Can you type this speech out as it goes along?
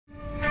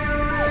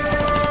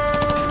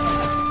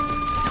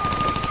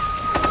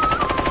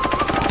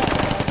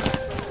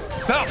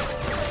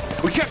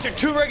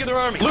2 regular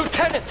army.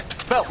 Lieutenant!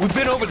 Bell, we've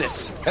been over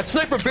this. That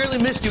sniper barely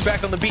missed you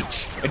back on the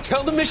beach.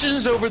 Until the mission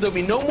is over, there'll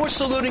be no more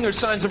saluting or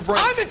signs of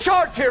rank. I'm in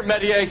charge here,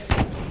 Medier!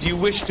 Do you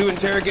wish to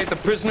interrogate the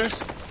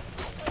prisoners?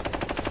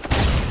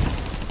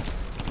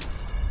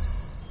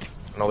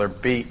 No, they're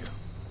beat.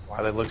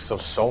 Why they look so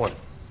sullen.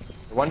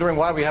 They're wondering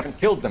why we haven't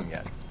killed them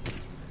yet.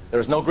 There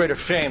is no greater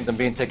shame than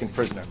being taken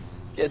prisoner.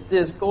 Get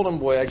this, Golden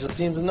Boy actually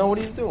seems to know what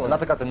he's doing. あな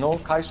た方の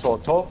階層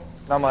と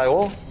名前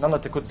を名乗っ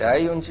てくださ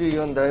い。第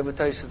44大部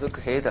隊所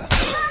属兵だ。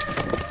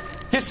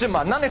貴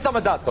様、何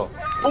様だと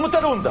思って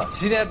るんだ。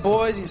 See that,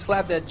 boys? He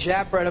slapped that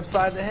Jap right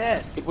upside the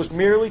head. It was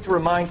merely to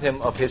remind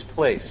him of his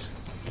place.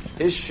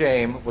 His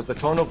shame was the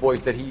tone of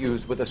voice that he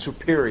used with a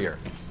superior.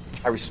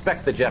 I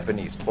respect the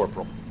Japanese,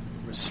 Corporal.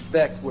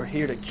 Respect, we're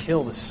here to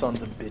kill the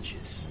sons of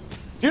bitches.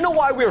 Do you know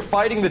why we are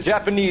fighting the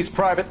Japanese,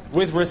 Private?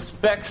 With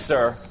respect,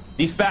 sir,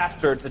 these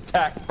bastards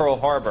attacked Pearl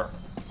Harbor.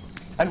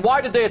 And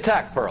why did they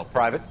attack Pearl,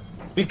 Private?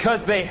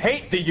 Because they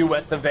hate the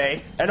US of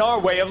A and our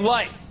way of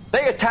life.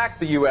 They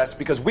attacked the U.S.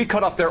 because we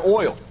cut off their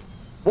oil.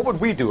 What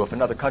would we do if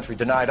another country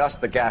denied us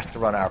the gas to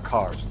run our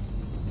cars?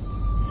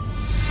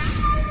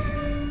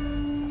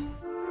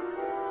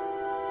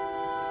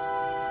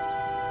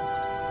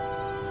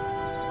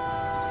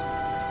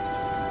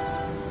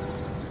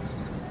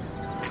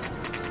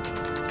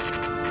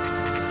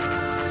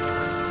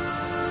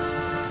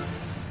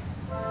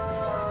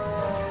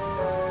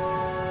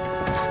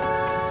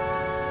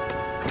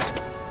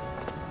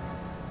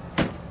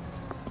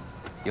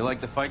 You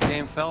like the fight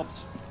game,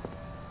 Phelps?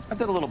 I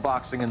did a little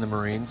boxing in the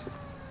Marines.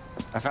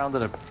 I found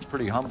it a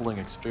pretty humbling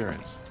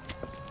experience.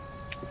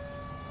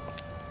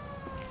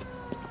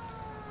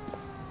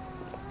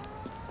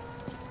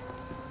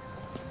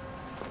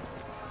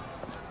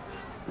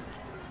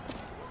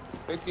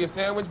 Fix you a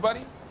sandwich,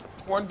 buddy.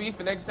 Corned beef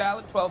and egg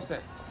salad, 12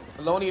 cents.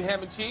 Bologna and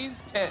ham and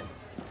cheese, 10.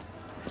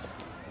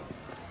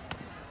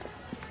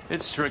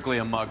 It's strictly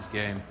a mug's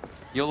game.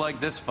 You'll like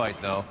this fight,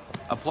 though.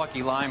 A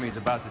plucky limey's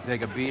about to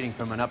take a beating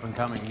from an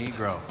up-and-coming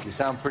Negro. You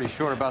sound pretty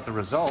sure about the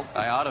result.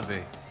 I ought to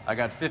be. I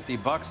got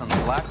 $50 on the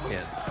black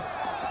kid.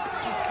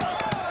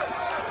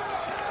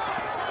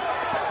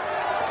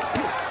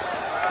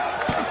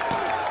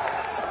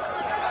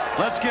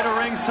 Let's get a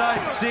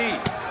ringside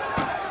seat.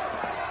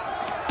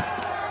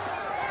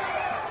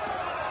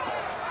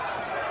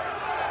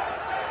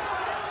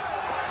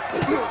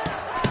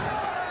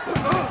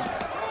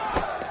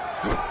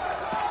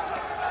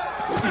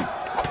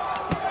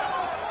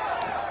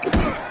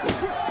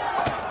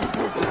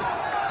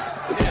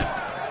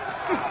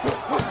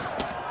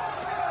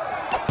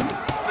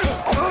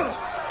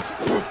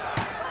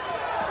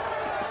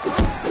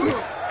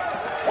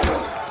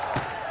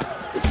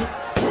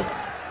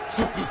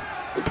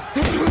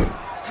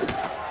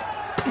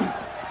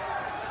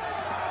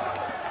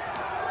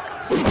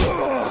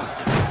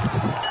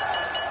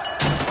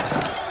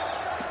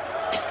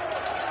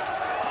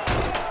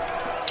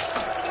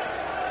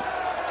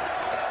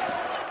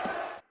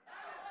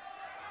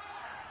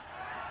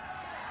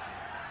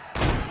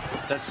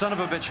 That son of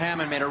a bitch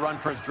Hammond made a run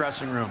for his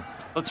dressing room.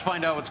 Let's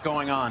find out what's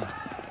going on.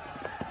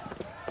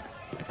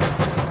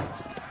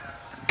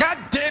 God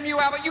damn you,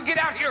 Albert! You get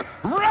out here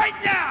right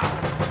now!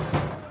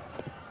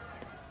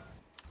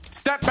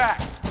 Step back!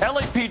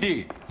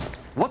 LAPD!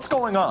 What's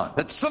going on?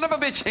 That son of a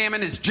bitch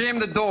Hammond has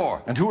jammed the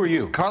door. And who are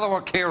you? Carlo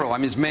Arcaro,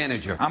 I'm his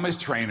manager. I'm his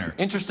trainer.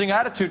 Interesting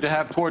attitude to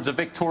have towards a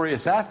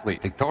victorious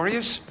athlete.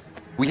 Victorious?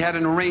 We had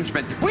an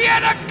arrangement. We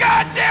had a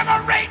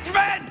goddamn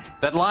arrangement!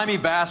 That limey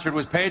bastard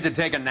was paid to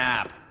take a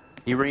nap.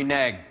 He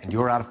reneged. And you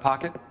were out of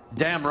pocket?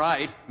 Damn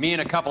right. Me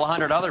and a couple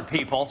hundred other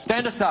people.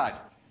 Stand aside.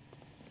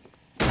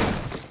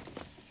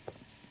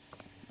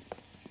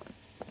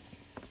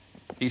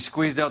 He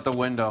squeezed out the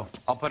window.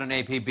 I'll put an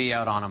APB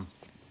out on him.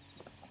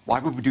 Why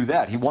would we do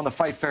that? He won the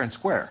fight fair and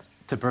square.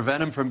 To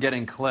prevent him from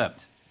getting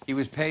clipped. He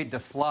was paid to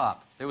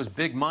flop. There was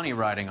big money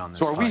riding on this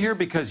So are we fight. here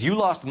because you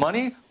lost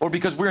money or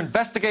because we're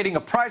investigating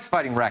a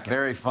prize-fighting racket?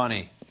 Very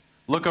funny.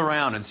 Look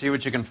around and see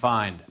what you can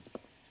find.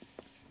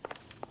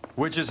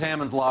 Which is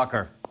Hammond's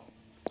locker?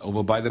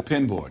 Over by the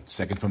pinboard,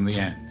 second from the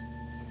end.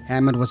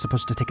 Hammond was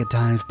supposed to take a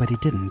dive, but he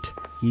didn't.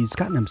 He's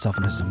gotten himself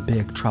into some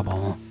big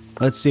trouble.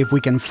 Let's see if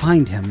we can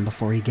find him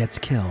before he gets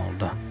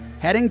killed.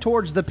 Heading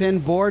towards the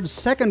pinboard,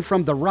 second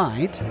from the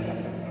right.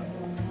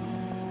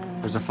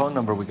 There's a phone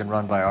number we can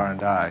run by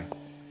R&I.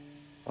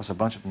 Plus a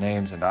bunch of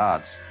names and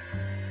odds.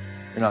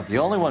 You're not the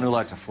only one who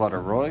likes a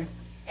flutter, Roy.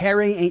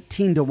 Harry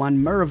 18-1,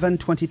 Mervyn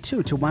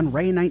 22-1,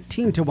 Ray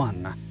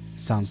 19-1.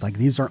 Sounds like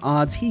these are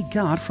odds he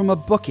got from a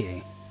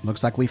bookie.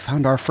 Looks like we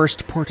found our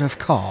first port of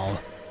call.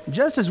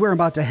 Just as we're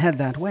about to head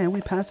that way,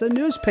 we pass a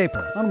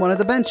newspaper on one of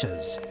the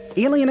benches.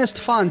 Alienist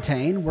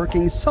Fontaine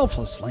working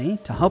selflessly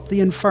to help the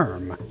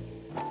infirm.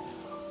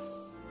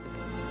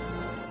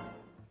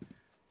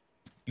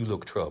 You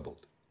look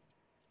troubled.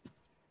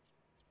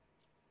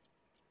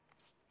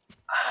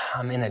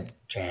 I'm in a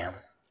jam,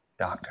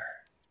 Doctor.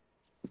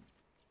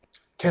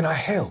 Can I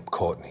help,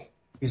 Courtney?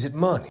 Is it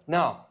money?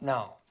 No,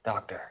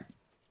 Doctor.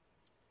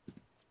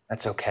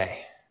 That's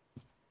okay.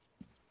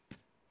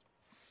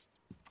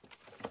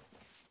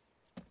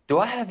 Do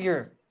I have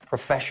your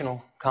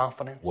professional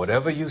confidence?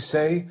 Whatever you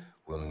say,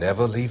 we'll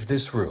never leave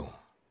this room.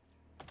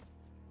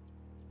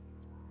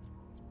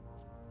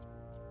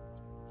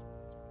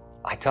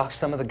 I talked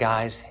some of the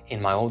guys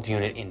in my old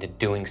unit into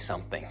doing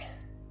something,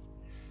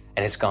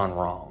 and it's gone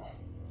wrong.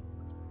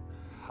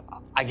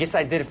 I guess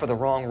I did it for the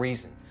wrong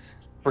reasons,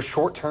 for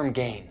short-term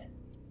gain.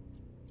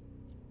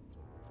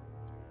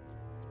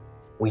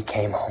 We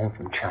came home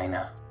from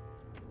China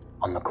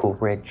on the Cool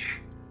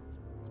Ridge.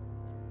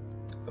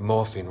 The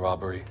morphine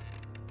robbery.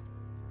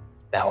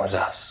 That was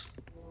us.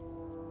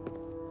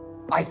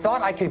 I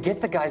thought I could get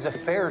the guys a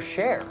fair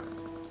share.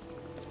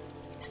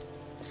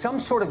 Some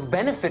sort of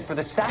benefit for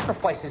the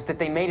sacrifices that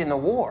they made in the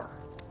war.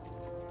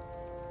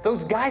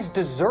 Those guys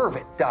deserve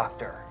it,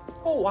 Doctor.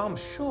 Oh, I'm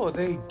sure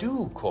they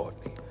do,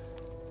 Courtney.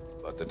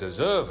 But the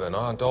deserving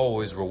aren't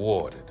always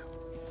rewarded.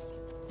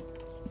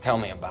 Tell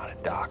me about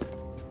it, Doc.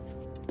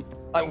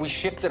 We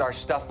shifted our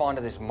stuff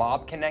onto this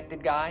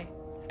mob-connected guy,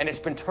 and it's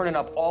been turning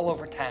up all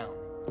over town.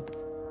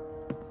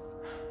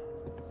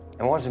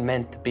 It wasn't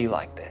meant to be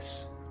like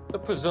this. The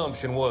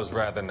presumption was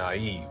rather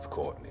naive,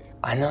 Courtney.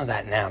 I know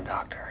that now,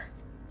 Doctor.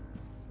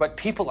 But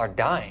people are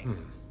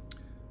dying.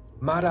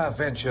 Might I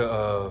venture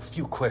a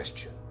few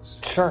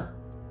questions? Sure.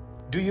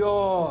 Do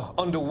your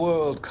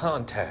underworld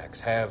contacts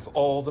have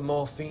all the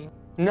morphine?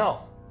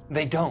 No,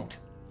 they don't.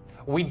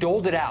 We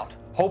doled it out,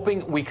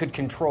 hoping we could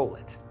control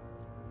it.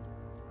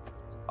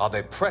 Are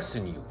they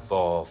pressing you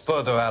for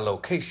further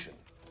allocation?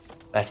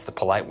 That's the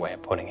polite way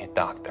of putting it,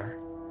 Doctor.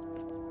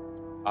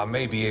 I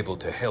may be able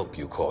to help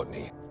you,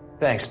 Courtney.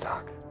 Thanks,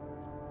 Doc.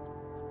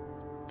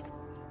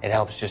 It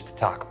helps just to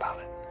talk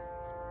about it.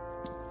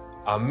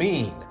 I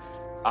mean,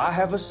 I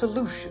have a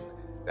solution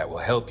that will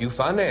help you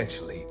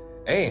financially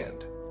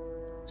and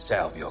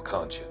salve your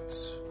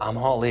conscience. I'm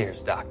all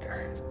ears,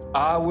 Doctor.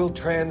 I will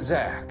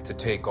transact to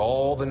take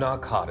all the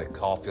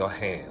narcotic off your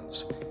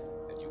hands,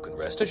 and you can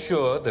rest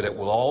assured that it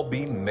will all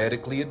be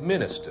medically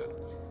administered.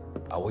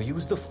 I will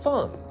use the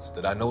funds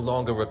that I no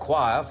longer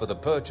require for the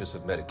purchase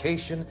of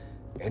medication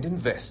and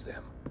invest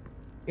them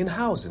in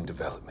housing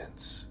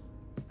developments.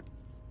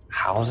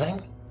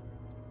 Housing?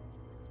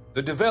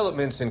 The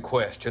developments in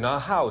question are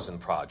housing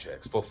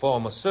projects for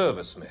former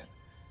servicemen.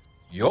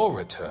 Your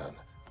return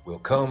will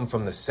come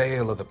from the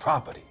sale of the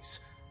properties,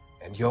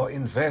 and your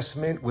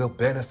investment will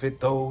benefit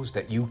those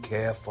that you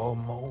care for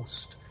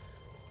most.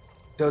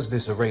 Does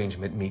this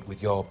arrangement meet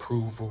with your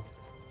approval?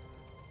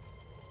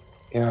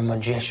 You're a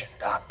magician,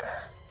 Doctor.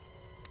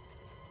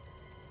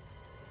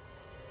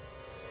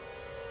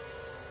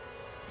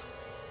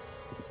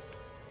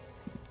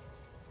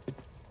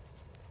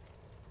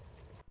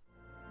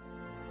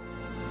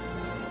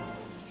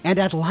 And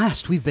at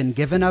last we've been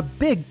given a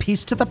big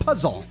piece to the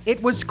puzzle.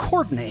 It was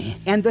Courtney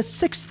and the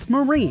 6th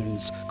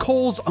Marines,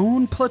 Cole's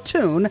own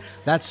platoon,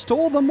 that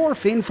stole the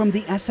morphine from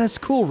the SS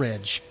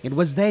Coolridge. It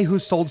was they who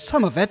sold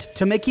some of it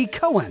to Mickey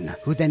Cohen,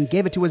 who then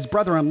gave it to his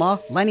brother-in-law,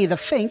 Lenny the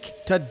Fink,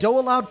 to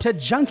dole out to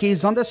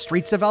junkies on the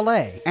streets of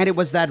LA. And it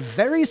was that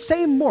very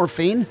same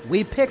morphine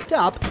we picked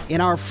up in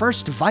our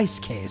first Vice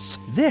case.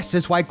 This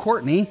is why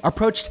Courtney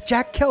approached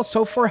Jack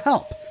Kelso for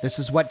help. This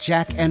is what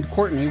Jack and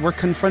Courtney were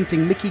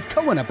confronting Mickey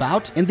Cohen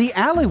about in the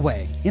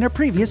alleyway in a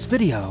previous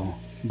video.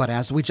 But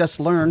as we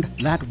just learned,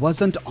 that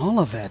wasn't all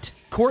of it.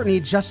 Courtney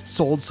just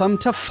sold some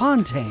to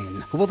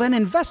Fontaine, who will then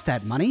invest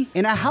that money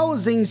in a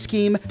housing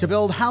scheme to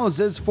build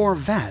houses for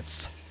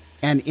vets.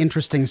 An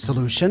interesting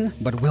solution,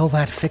 but will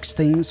that fix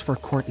things for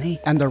Courtney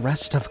and the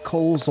rest of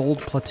Cole's old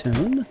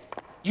platoon?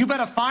 You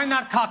better find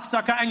that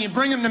cocksucker and you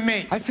bring him to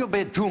me. I feel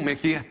bad too,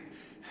 Mickey.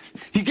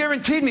 He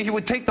guaranteed me he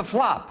would take the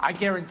flop. I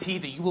guarantee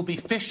that you will be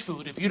fish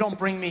food if you don't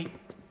bring me...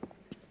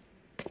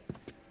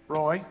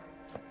 Roy,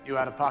 you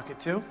out of pocket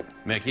too?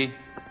 Mickey?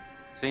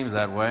 Seems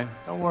that way.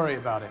 Don't worry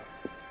about it.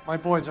 My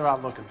boys are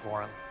out looking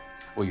for him.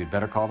 Well, you'd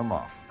better call them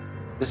off.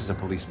 This is a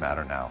police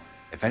matter now.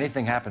 If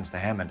anything happens to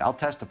Hammond, I'll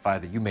testify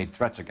that you made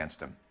threats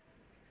against him.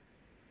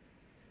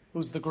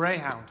 Who's the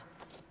Greyhound?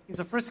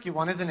 He's a frisky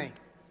one, isn't he?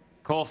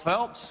 Cole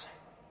Phelps?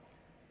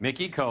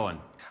 Mickey Cohen.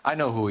 I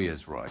know who he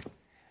is, Roy.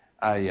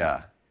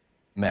 I,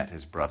 met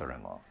his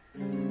brother-in-law.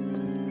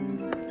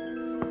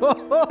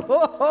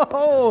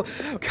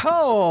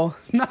 Cole,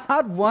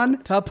 not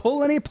one to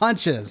pull any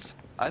punches.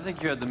 I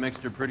think you had the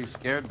mixture pretty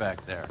scared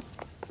back there.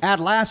 At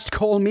last,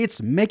 Cole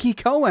meets Mickey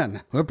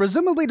Cohen, who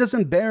presumably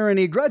doesn't bear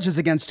any grudges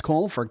against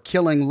Cole for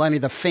killing Lenny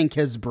the Fink,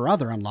 his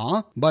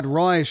brother-in-law. But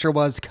Roy sure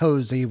was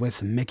cozy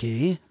with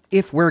Mickey.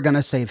 If we're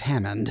gonna save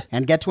Hammond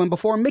and get to him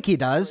before Mickey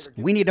does,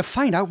 we need to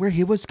find out where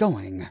he was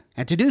going.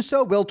 And to do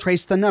so, we'll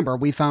trace the number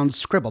we found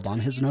scribbled on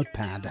his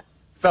notepad.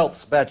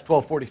 Phelps, badge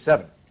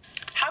 1247.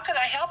 How could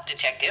I help,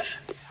 Detective?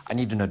 I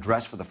need an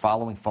address for the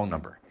following phone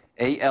number,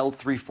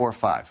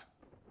 AL345.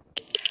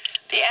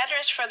 The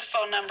address for the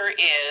phone number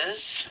is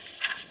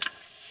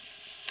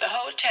the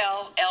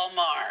Hotel El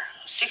Mar,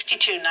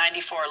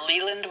 6294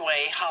 Leland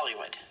Way,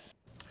 Hollywood.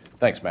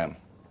 Thanks, ma'am.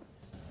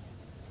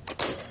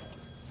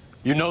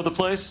 You know the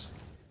place?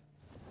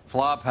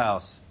 Flop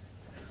house.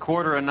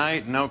 Quarter a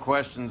night, no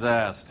questions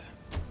asked.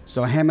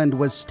 So Hammond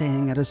was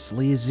staying at a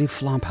sleazy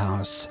flop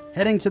house.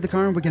 Heading to the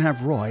car, we can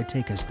have Roy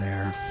take us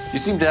there. You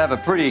seem to have a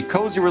pretty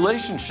cozy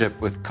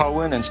relationship with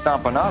Cohen and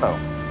Stompanato.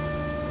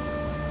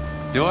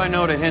 Do I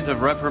note a hint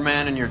of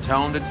reprimand in your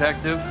tone,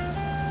 Detective?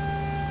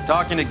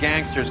 Talking to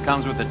gangsters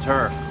comes with the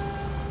turf.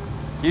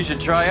 You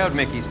should try out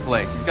Mickey's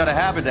place. He's got a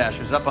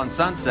haberdasher's up on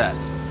Sunset.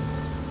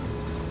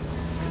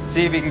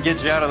 See if he can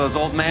get you out of those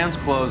old man's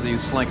clothes that you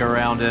slink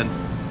around in.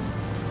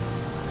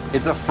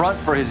 It's a front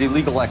for his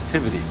illegal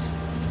activities.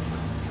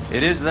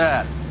 It is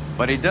that,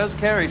 but he does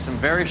carry some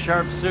very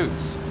sharp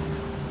suits.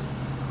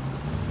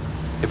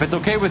 If it's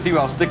okay with you,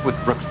 I'll stick with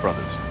Brooks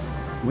Brothers.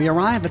 We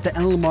arrive at the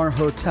Elmar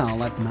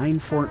Hotel at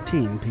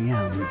 9:14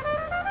 p.m.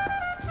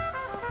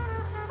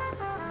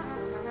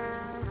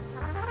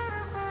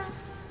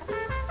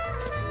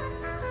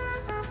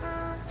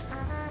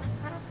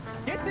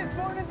 Get this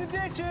morning's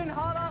edition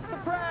hot off the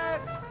press.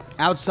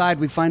 Outside,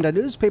 we find a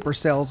newspaper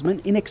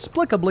salesman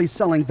inexplicably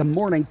selling the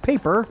morning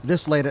paper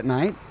this late at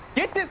night.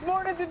 Get this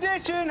morning's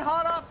edition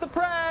hot off the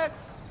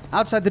press.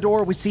 Outside the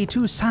door, we see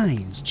two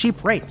signs: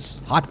 cheap rates,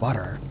 hot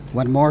water.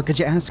 What more could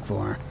you ask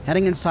for?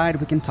 Heading inside,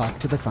 we can talk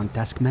to the front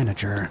desk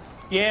manager.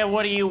 Yeah,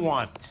 what do you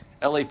want?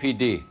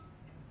 LAPD.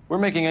 We're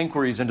making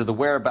inquiries into the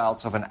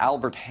whereabouts of an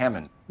Albert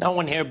Hammond. No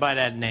one here by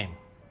that name.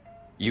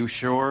 You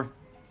sure?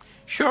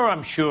 Sure,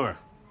 I'm sure.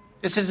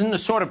 This isn't the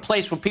sort of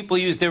place where people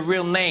use their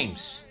real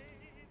names.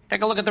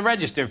 Take a look at the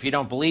register if you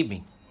don't believe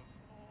me.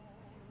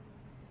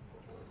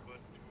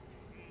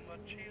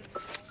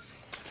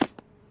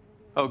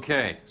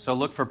 Okay, so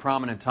look for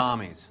prominent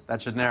Tommies.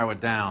 That should narrow it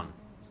down.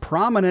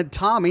 Prominent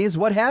Tommies?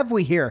 What have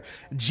we here?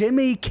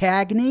 Jimmy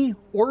Cagney,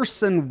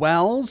 Orson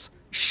Welles,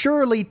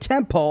 Shirley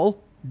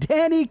Temple,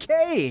 Danny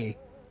Kaye.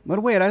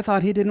 But wait, I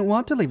thought he didn't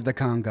want to leave the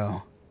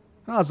Congo.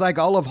 Well, it's like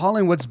all of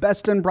Hollywood's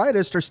best and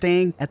brightest are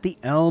staying at the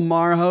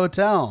Elmar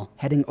Hotel.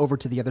 Heading over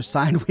to the other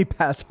side, we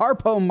pass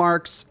Harpo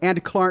Marx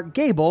and Clark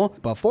Gable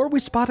before we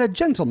spot a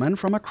gentleman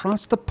from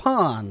across the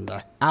pond.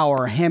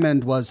 Our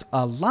Hammond was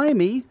a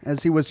limey,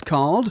 as he was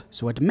called,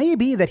 so it may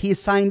be that he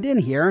signed in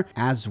here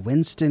as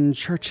Winston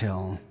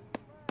Churchill.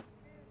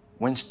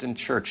 Winston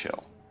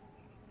Churchill.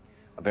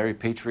 A very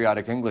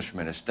patriotic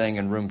Englishman is staying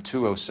in room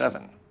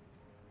 207.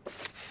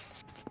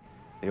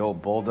 The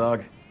old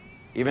bulldog.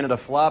 Even at a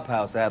flop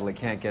house, Adley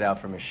can't get out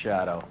from his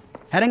shadow.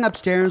 Heading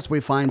upstairs,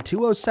 we find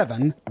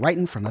 207 right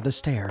in front of the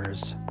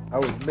stairs. I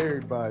was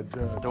married by a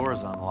judge.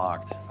 Door's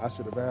unlocked. I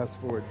should have asked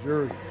for a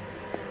jury.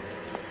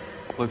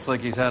 Looks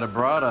like he's had a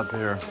broad up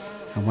here.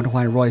 I wonder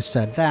why Roy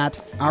said that.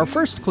 Our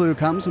first clue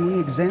comes when we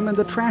examine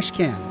the trash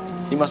can.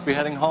 He must be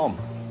heading home.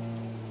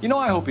 You know,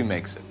 I hope he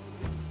makes it.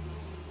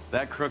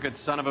 That crooked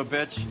son of a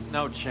bitch?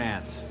 No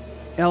chance.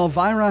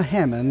 Elvira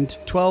Hammond,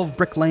 12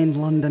 Brick Lane,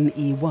 London,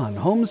 E1.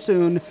 Home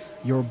soon.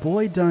 Your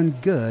boy done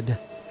good,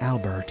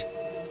 Albert.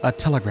 A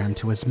telegram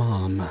to his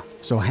mom.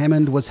 So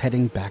Hammond was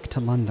heading back to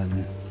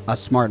London. A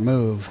smart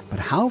move, but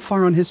how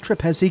far on his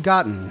trip has he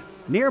gotten?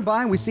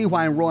 Nearby, we see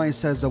why Roy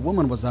says a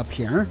woman was up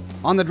here.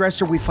 On the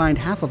dresser, we find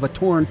half of a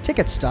torn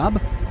ticket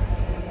stub.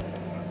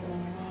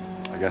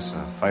 I guess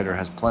a fighter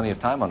has plenty of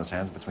time on his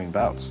hands between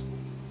bouts.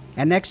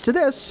 And next to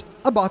this,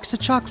 a box of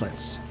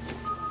chocolates.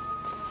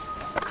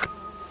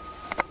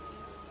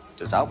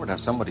 Does Albert have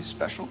somebody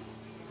special?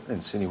 I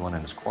didn't see anyone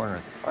in his corner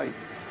at the fight.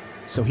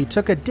 So he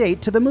took a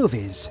date to the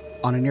movies.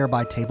 On a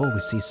nearby table, we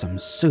see some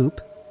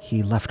soup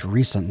he left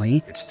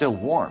recently. It's still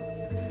warm.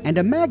 And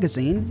a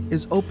magazine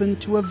is open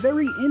to a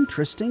very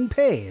interesting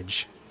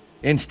page.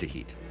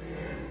 Instaheat.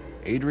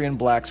 Adrian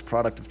Black's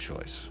product of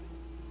choice.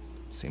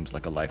 Seems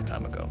like a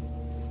lifetime ago.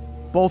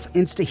 Both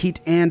Instaheat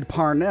and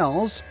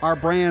Parnell's are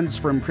brands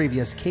from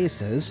previous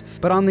cases,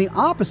 but on the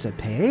opposite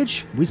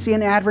page, we see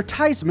an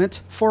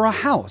advertisement for a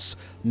house.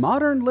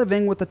 Modern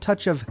living with a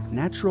touch of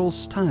natural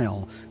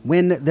style.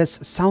 Win this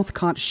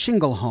Southcott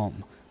shingle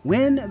home.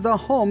 Win the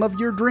home of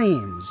your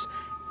dreams.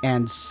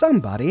 And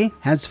somebody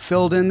has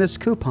filled in this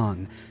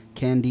coupon.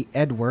 Candy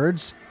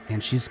Edwards,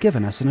 and she's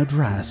given us an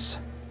address.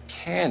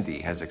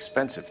 Candy has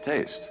expensive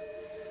taste.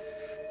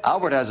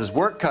 Albert has his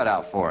work cut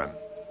out for him.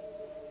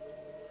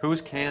 Who's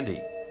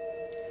Candy?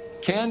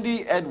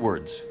 Candy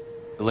Edwards,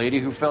 the lady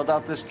who filled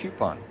out this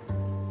coupon.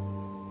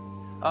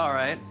 All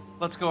right,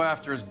 let's go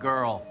after his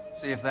girl.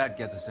 See if that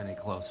gets us any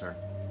closer.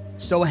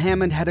 So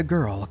Hammond had a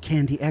girl,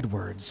 Candy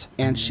Edwards,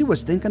 and she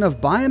was thinking of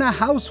buying a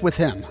house with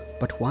him.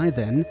 But why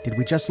then did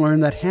we just learn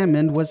that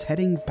Hammond was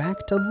heading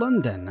back to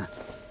London?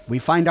 We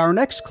find our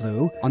next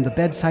clue on the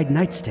bedside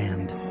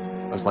nightstand.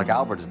 Looks like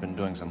Albert has been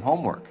doing some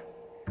homework.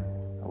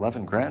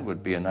 11 grand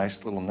would be a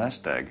nice little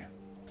nest egg.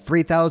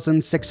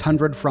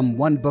 3,600 from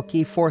one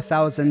bookie,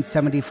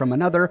 4,070 from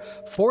another,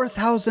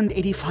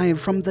 4,085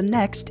 from the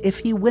next if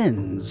he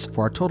wins,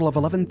 for a total of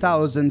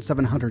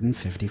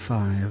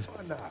 11,755.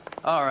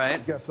 All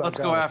right, let's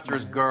go after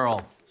his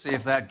girl. See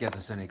if that gets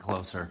us any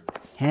closer.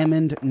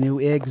 Hammond knew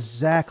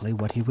exactly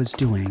what he was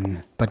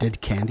doing. But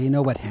did Candy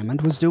know what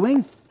Hammond was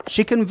doing?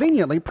 She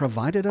conveniently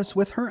provided us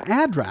with her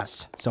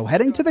address. So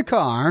heading to the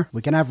car,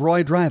 we can have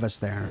Roy drive us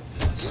there.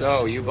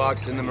 So, you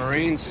boxed in the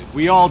Marines?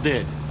 We all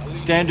did.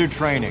 Standard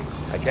training.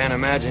 I can't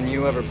imagine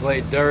you ever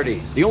played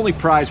dirty. The only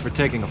prize for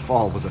taking a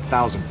fall was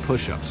 1,000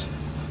 push-ups.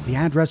 The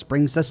address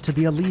brings us to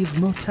the Aleve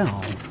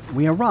Motel.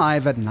 We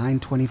arrive at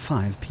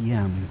 9:25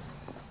 p.m.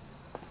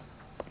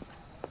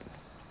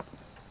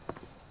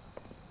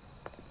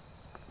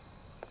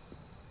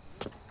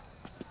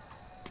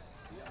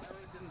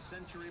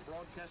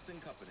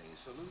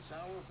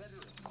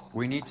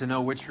 We need to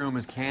know which room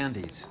is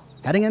Candy's.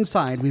 Heading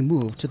inside, we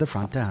move to the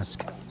front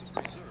desk.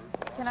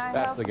 Can I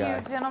That's help the guy.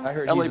 you, gentlemen? I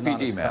heard he's an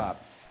honest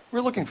cop.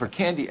 We're looking for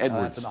Candy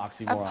Edwards. That's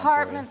an oxymoron.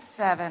 Apartment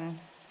 7.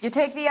 You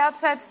take the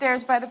outside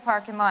stairs by the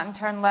parking lot and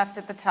turn left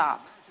at the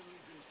top.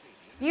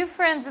 You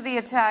friends of the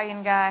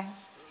Italian guy?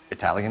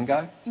 Italian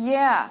guy?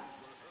 Yeah.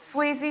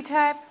 Sleazy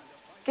type?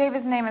 Gave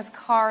his name as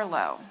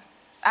Carlo.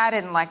 I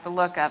didn't like the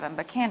look of him,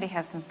 but Candy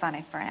has some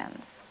funny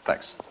friends.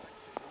 Thanks.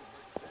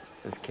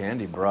 This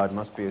Candy broad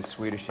must be as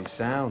sweet as she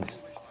sounds.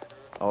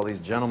 All these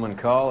gentlemen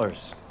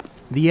callers.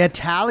 The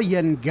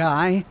Italian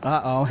guy.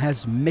 Uh-oh,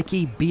 has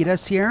Mickey beat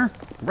us here?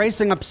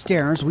 Racing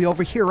upstairs, we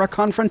overhear a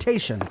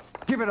confrontation.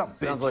 Give it up,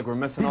 bitch. Sounds like we're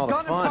missing all He's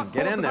the gone and fun. fucked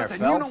Get both in of there, us, and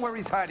Phelps. you know where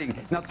he's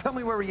hiding. Now tell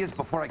me where he is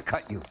before I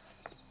cut you.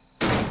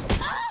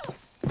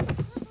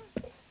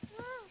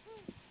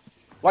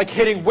 Like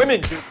hitting women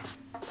do.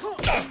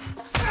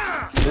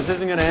 This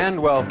isn't gonna end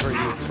well for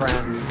you,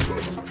 friend.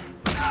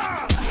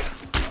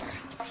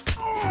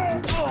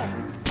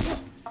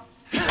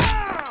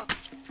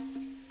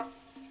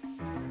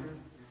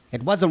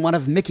 It wasn't one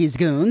of Mickey's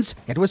goons.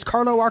 It was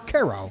Carlo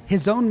Arcaro,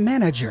 his own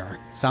manager.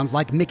 Sounds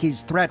like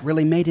Mickey's threat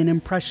really made an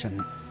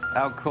impression.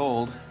 Out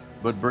cold,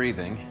 but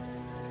breathing.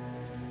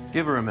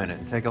 Give her a minute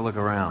and take a look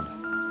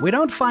around. We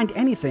don't find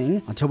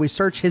anything until we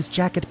search his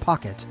jacket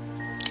pocket.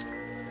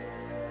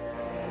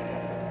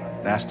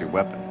 Nasty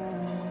weapon.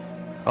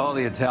 All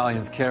the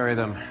Italians carry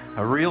them.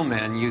 A real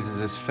man uses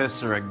his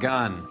fists or a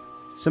gun.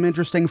 Some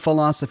interesting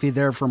philosophy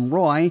there from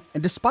Roy,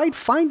 and despite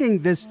finding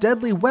this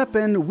deadly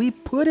weapon, we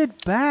put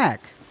it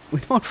back. We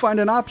don't find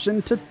an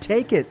option to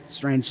take it,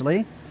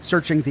 strangely.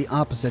 Searching the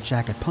opposite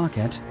jacket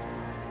pocket.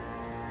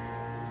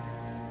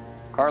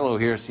 Carlo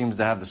here seems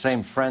to have the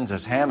same friends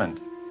as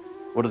Hammond.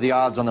 What are the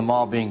odds on them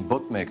all being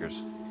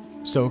bookmakers?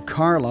 So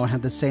Carlo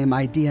had the same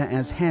idea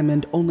as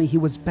Hammond, only he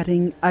was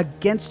betting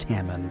against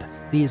Hammond.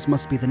 These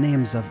must be the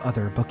names of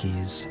other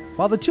bookies.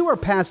 While the two are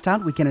passed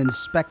out, we can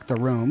inspect the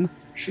room.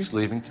 She's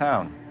leaving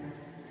town.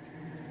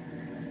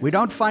 We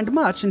don't find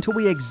much until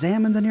we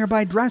examine the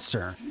nearby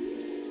dresser.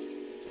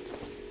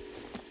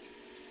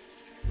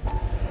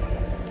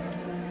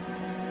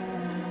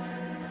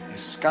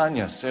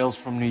 Scania sails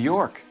from New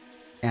York.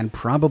 And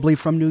probably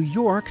from New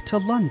York to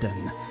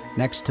London.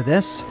 Next to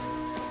this,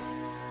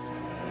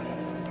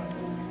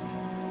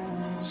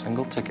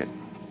 single ticket,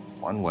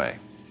 one way.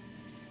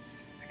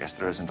 I guess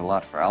there isn't a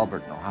lot for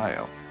Albert in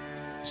Ohio.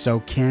 So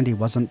Candy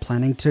wasn't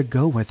planning to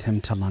go with him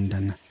to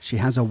London. She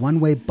has a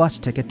one-way bus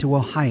ticket to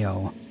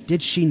Ohio.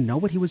 Did she know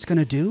what he was going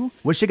to do?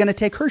 Was she going to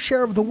take her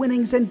share of the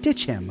winnings and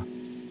ditch him?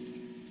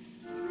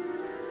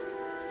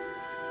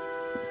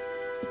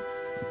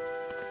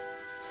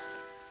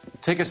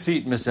 Take a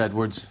seat, Miss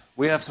Edwards.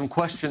 We have some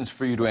questions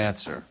for you to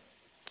answer.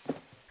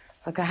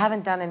 Look, I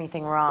haven't done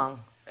anything wrong.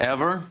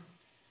 Ever?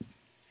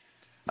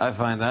 I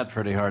find that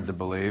pretty hard to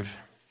believe.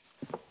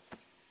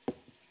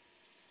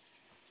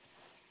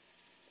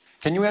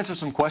 Can you answer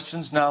some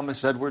questions now,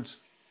 Miss Edwards?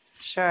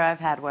 Sure, I've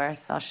had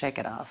worse. I'll shake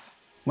it off.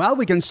 Well,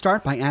 we can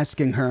start by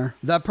asking her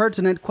the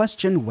pertinent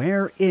question,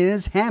 where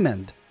is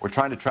Hammond? We're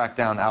trying to track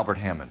down Albert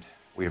Hammond.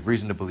 We have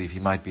reason to believe he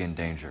might be in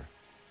danger.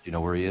 Do you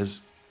know where he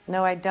is?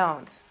 No, I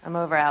don't. I'm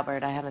over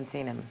Albert. I haven't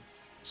seen him.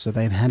 So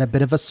they've had a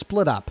bit of a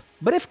split up.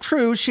 But if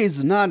true,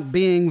 she's not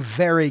being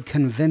very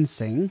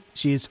convincing.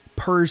 She's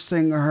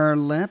pursing her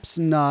lips,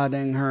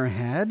 nodding her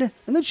head,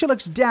 and then she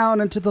looks down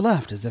and to the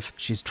left as if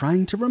she's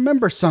trying to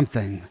remember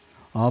something.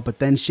 Oh, but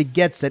then she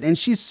gets it and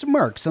she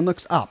smirks and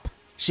looks up.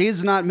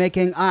 She's not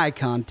making eye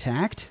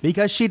contact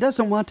because she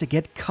doesn't want to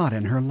get caught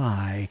in her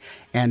lie,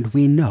 and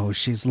we know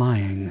she's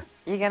lying.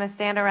 You gonna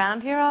stand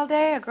around here all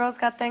day? A girl's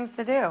got things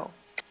to do.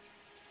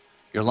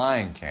 You're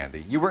lying,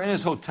 Candy. You were in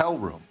his hotel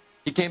room.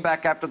 He came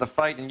back after the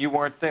fight and you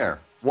weren't there.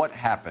 What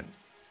happened?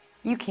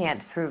 You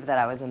can't prove that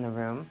I was in the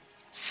room.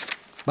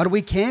 But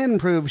we can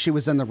prove she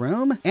was in the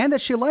room and that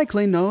she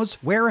likely knows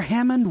where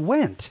Hammond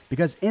went,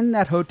 because in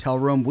that hotel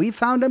room we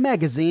found a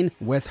magazine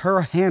with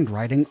her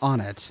handwriting on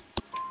it.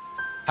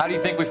 How do you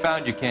think we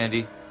found you,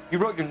 Candy? You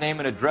wrote your name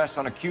and address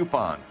on a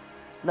coupon.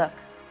 Look,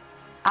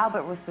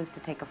 Albert was supposed to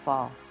take a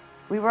fall.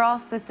 We were all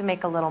supposed to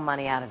make a little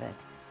money out of it.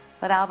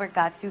 But Albert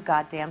got too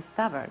goddamn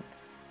stubborn.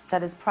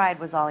 Said his pride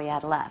was all he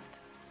had left.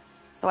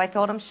 So I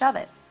told him, shove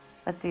it.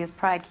 Let's see his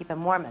pride keep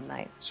him warm at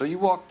night. So you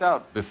walked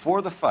out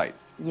before the fight?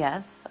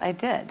 Yes, I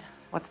did.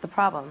 What's the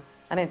problem?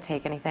 I didn't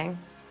take anything.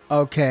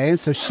 Okay,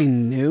 so she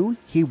knew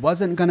he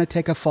wasn't going to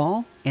take a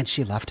fall, and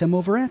she left him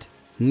over it?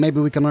 Maybe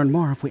we can learn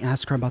more if we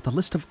ask her about the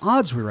list of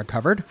odds we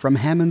recovered from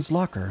Hammond's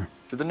locker.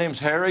 Do the names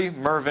Harry,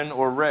 Mervyn,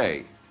 or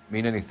Ray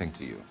mean anything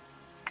to you?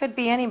 Could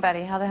be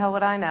anybody. How the hell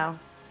would I know?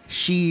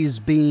 she's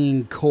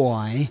being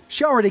coy.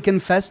 She already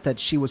confessed that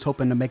she was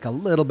hoping to make a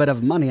little bit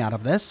of money out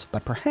of this,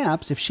 but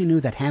perhaps if she knew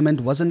that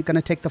Hammond wasn't going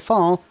to take the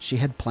fall, she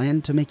had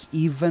planned to make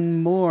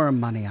even more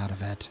money out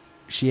of it.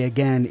 She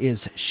again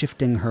is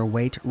shifting her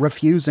weight,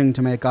 refusing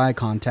to make eye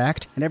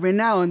contact, and every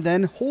now and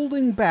then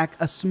holding back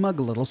a smug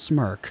little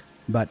smirk.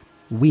 But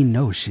we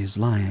know she's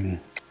lying.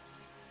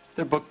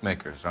 They're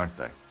bookmakers, aren't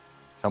they?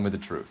 Tell me the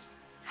truth.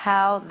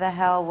 How the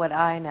hell would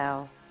I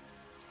know?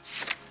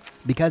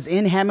 Because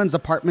in Hammond's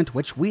apartment,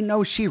 which we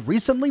know she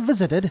recently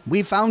visited,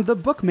 we found the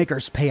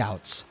bookmaker's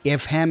payouts.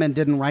 If Hammond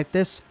didn't write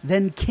this,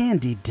 then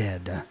Candy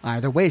did.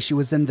 Either way, she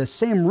was in the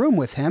same room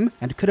with him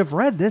and could have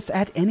read this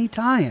at any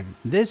time.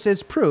 This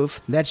is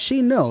proof that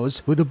she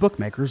knows who the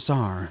bookmakers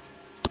are.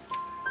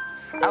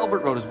 Albert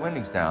wrote his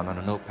winnings down on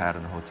a notepad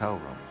in the hotel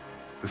room.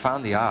 We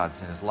found the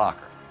odds in his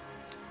locker.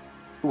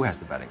 Who has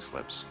the betting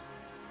slips?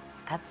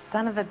 That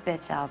son of a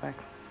bitch, Albert.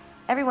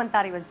 Everyone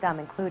thought he was dumb,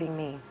 including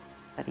me.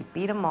 But he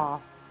beat them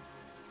all.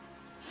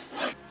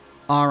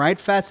 All right,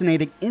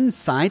 fascinating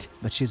insight,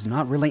 but she's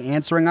not really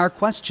answering our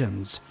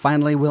questions.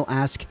 Finally, we'll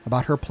ask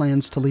about her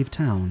plans to leave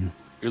town.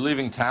 You're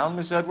leaving town,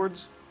 Miss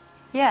Edwards?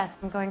 Yes,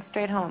 I'm going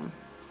straight home.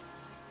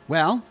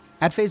 Well,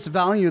 at face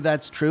value,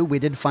 that's true. We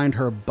did find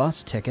her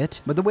bus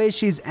ticket, but the way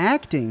she's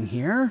acting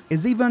here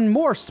is even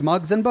more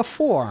smug than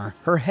before.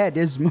 Her head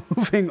is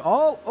moving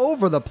all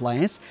over the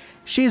place.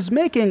 She's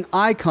making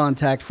eye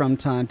contact from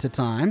time to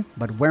time,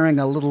 but wearing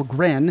a little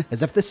grin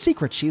as if the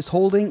secret she's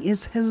holding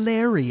is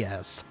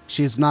hilarious.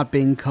 She's not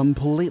being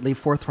completely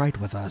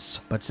forthright with us,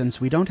 but since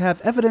we don't have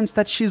evidence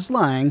that she's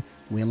lying,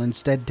 we'll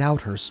instead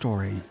doubt her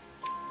story.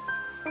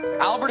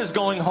 Albert is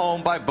going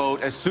home by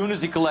boat as soon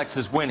as he collects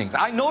his winnings.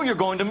 I know you're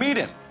going to meet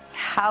him.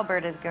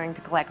 Albert is going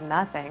to collect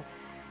nothing.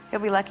 He'll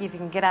be lucky if he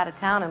can get out of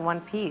town in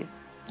one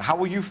piece. How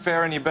will you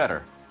fare any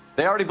better?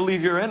 They already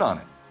believe you're in on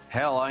it.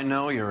 Hell, I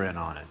know you're in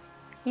on it.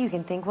 You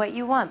can think what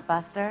you want,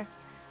 Buster.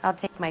 I'll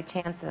take my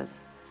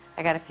chances.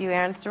 I got a few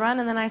errands to run,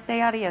 and then I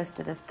say adios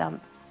to this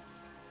dump.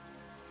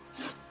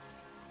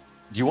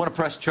 Do you want to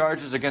press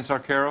charges against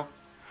Arcaro?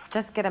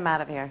 Just get him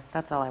out of here.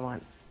 That's all I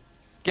want.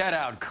 Get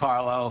out,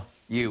 Carlo,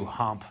 you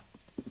hump.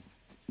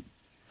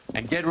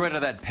 And get rid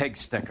of that pig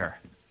sticker.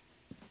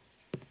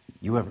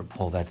 You ever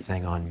pull that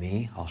thing on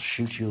me, I'll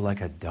shoot you like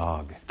a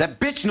dog.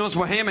 That bitch knows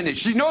where Hammond is.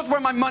 She knows where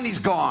my money's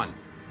gone.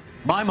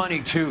 My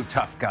money too,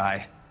 tough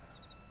guy.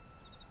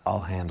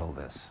 I'll handle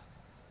this.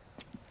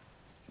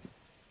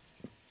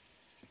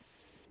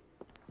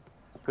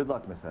 Good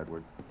luck, Miss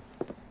Edwards.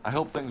 I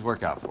hope things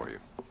work out for you.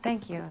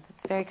 Thank you.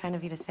 That's very kind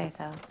of you to say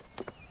so.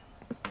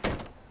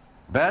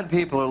 Bad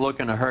people are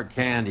looking to hurt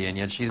Candy, and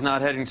yet she's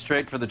not heading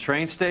straight for the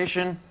train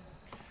station?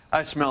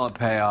 I smell a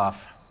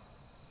payoff.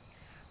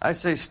 I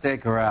say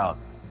stake her out.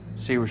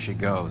 See where she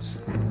goes.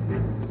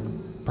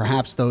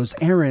 Perhaps those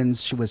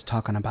errands she was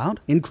talking about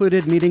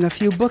included meeting a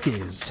few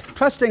bookies.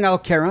 Trusting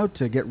Arcaro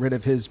to get rid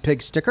of his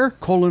pig sticker,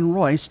 Cole and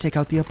Royce take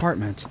out the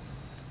apartment.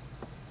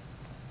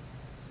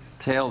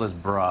 Tail this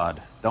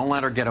broad. Don't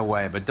let her get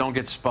away, but don't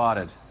get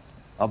spotted.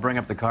 I'll bring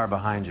up the car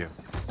behind you.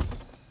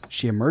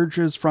 She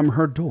emerges from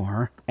her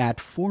door at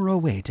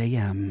 4:08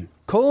 a.m.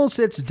 Cole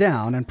sits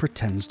down and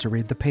pretends to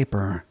read the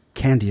paper.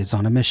 Candy is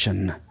on a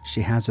mission.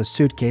 She has a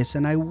suitcase,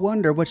 and I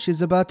wonder what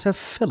she's about to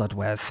fill it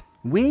with.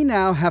 We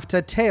now have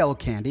to tail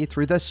Candy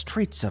through the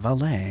streets of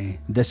LA.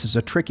 This is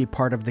a tricky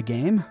part of the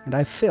game, and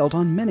I've failed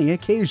on many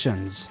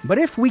occasions. But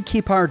if we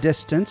keep our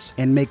distance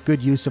and make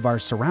good use of our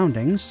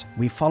surroundings,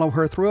 we follow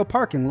her through a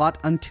parking lot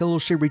until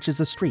she reaches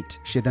a street.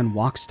 She then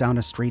walks down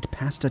a street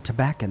past a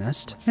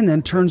tobacconist and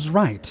then turns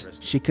right.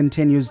 She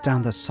continues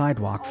down the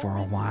sidewalk for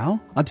a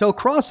while until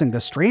crossing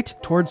the street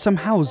towards some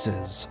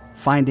houses.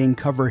 Finding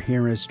cover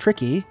here is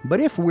tricky, but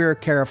if we're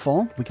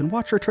careful, we can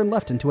watch her turn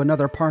left into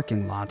another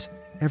parking lot.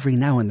 Every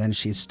now and then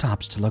she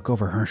stops to look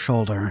over her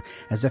shoulder,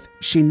 as if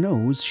she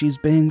knows she's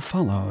being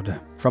followed.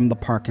 From the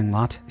parking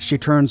lot, she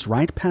turns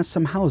right past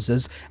some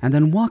houses and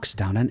then walks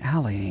down an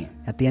alley.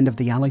 At the end of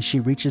the alley, she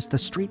reaches the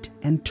street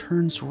and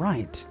turns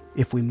right.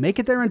 If we make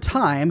it there in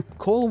time,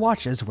 Cole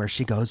watches where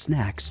she goes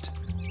next.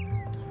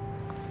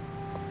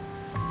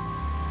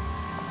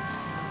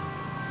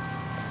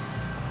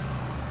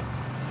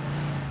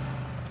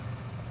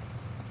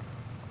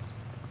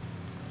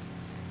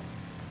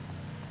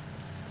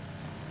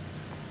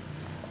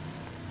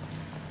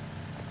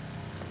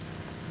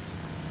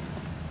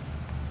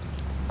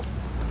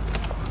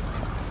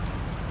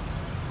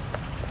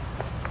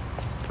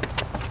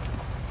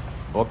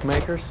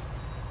 Bookmakers?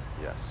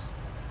 Yes.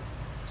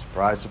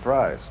 Surprise,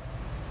 surprise.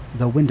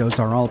 The windows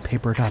are all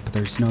papered up.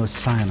 There's no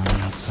sign on the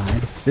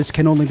outside. This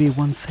can only be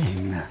one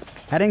thing.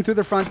 Heading through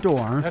the front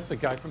door. That's the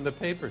guy from the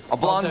papers. A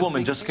blonde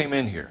woman just came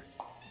in here.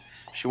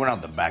 She went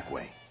out the back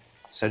way.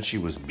 Said she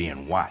was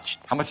being watched.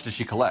 How much did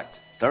she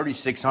collect?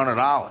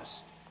 $3,600.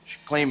 She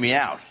cleaned me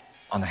out.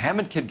 On the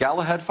Hammond Kid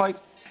Galahad fight?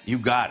 You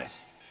got it.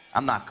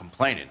 I'm not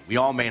complaining. We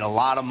all made a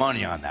lot of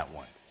money on that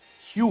one.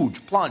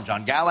 Huge plunge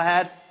on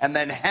Galahad, and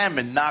then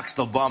Hammond knocks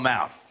the bum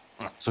out.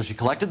 So she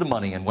collected the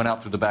money and went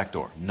out through the back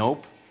door?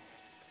 Nope.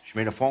 She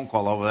made a phone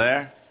call over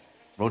there,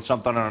 wrote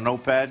something on a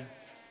notepad,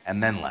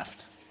 and then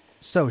left.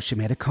 So she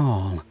made a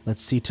call.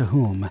 Let's see to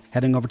whom.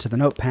 Heading over to the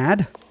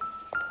notepad.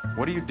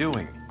 What are you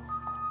doing?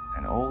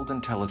 An old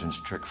intelligence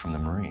trick from the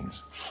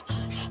Marines.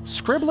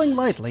 Scribbling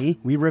lightly,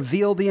 we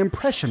reveal the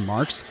impression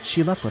marks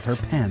she left with her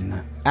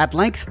pen. At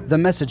length, the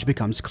message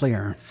becomes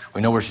clear.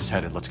 We know where she's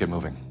headed. Let's get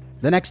moving.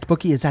 The next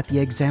bookie is at the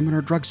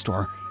Examiner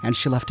drugstore, and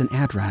she left an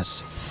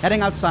address.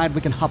 Heading outside,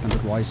 we can hop into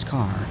Roy's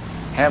car.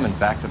 Hammond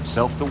backed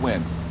himself to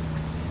win.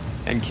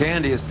 And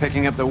Candy is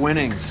picking up the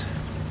winnings.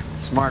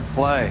 Smart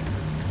play.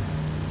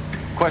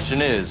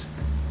 Question is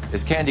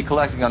Candy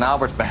collecting on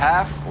Albert's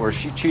behalf, or is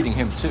she cheating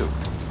him too?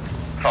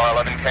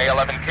 Car 11K,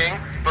 11 King.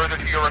 Further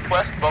to your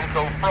request,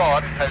 Bunko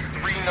Fraud has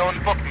 3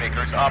 known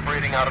bookmakers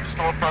operating out of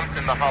storefronts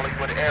in the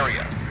Hollywood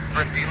area.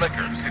 Thrifty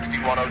Liquor,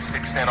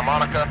 6106 Santa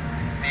Monica,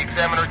 the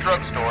Examiner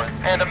Drugstore,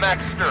 and a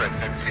Max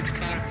Spirits at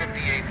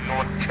 1658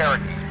 North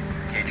Cherokee.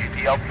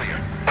 KGPL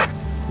clear.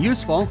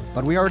 Useful,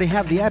 but we already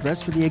have the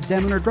address for the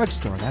Examiner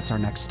drugstore. That's our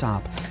next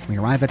stop. We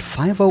arrive at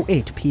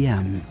 5:08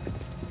 p.m.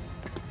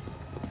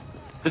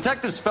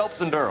 Detectives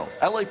Phelps and Earl,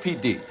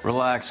 LAPD.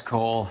 Relax,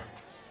 Cole.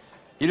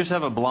 You just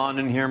have a blonde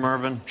in here,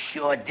 Mervyn?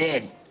 Sure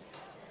did.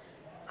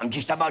 I'm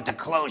just about to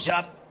close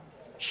up.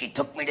 She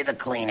took me to the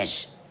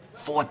cleaners.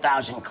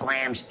 4,000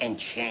 clams and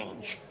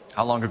change.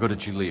 How long ago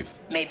did she leave?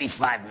 Maybe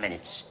 5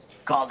 minutes.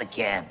 Called a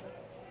cab.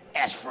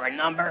 Asked for a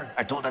number.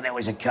 I told her there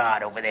was a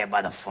card over there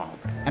by the phone.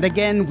 And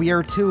again, we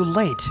are too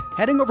late.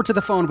 Heading over to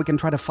the phone, we can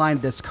try to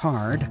find this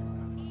card.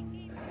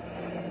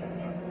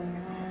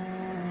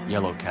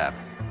 Yellow cab.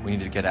 We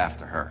need to get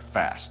after her,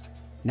 fast.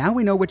 Now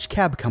we know which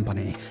cab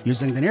company.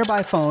 Using the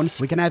nearby phone,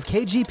 we can have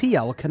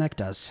KGPL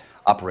connect us.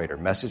 Operator,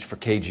 message for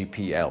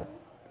KGPL.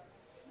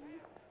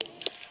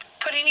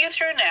 Putting you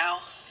through now.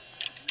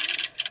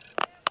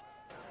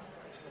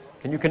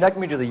 Can you connect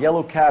me to the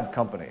Yellow Cab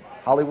Company,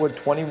 Hollywood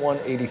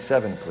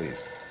 2187,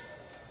 please?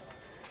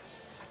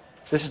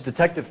 This is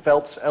Detective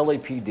Phelps,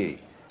 LAPD.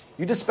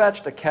 You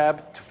dispatched a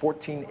cab to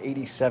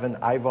 1487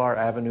 Ivar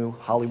Avenue,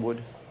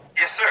 Hollywood?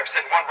 Yes, sir.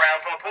 Sent 1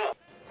 round from the pool.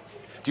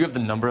 Do you have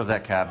the number of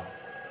that cab?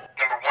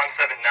 Number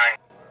 179.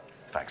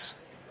 Thanks.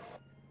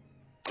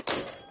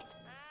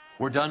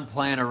 We're done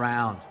playing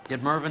around.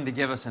 Get Mervyn to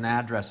give us an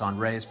address on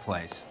Ray's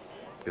place.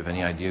 You have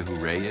any idea who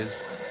Ray is?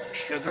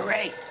 Sugar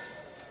Ray?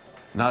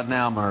 Not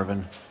now,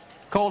 Mervyn.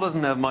 Cole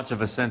doesn't have much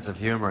of a sense of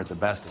humor at the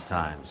best of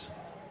times.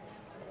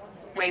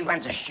 Ray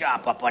runs a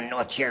shop up on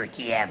North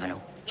Cherokee Avenue,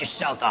 just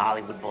south of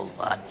Hollywood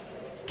Boulevard.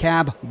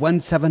 Cab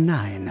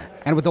 179.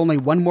 And with only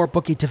one more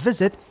bookie to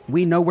visit,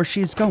 we know where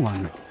she's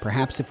going.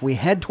 Perhaps if we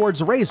head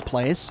towards Ray's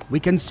place, we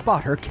can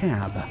spot her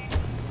cab.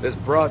 This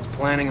broad's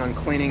planning on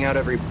cleaning out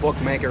every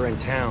bookmaker in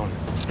town.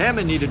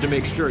 Hammond needed to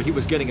make sure he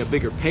was getting a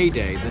bigger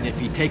payday than if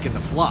he'd taken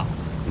the flop.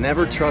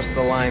 Never trust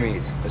the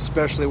limeys,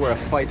 especially where a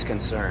fight's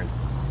concerned.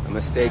 A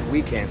mistake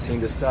we can't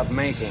seem to stop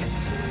making.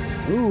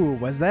 Ooh,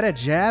 was that a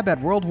jab at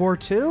World War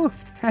II?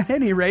 At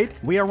any rate,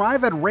 we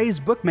arrive at Ray's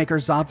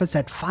bookmaker's office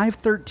at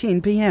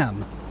 5:13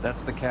 p.m.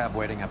 That's the cab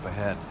waiting up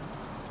ahead.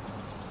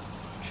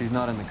 She's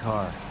not in the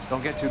car.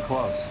 Don't get too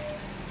close.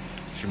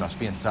 She must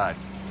be inside.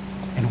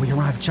 And we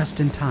arrive just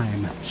in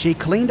time. She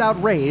cleaned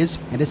out Ray's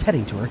and is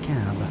heading to her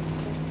cab.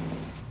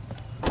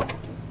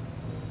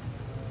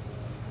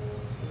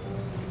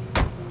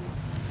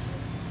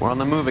 We're on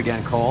the move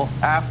again, Cole.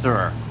 After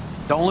her.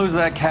 Don't lose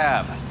that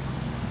cab.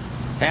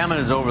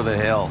 Hammond is over the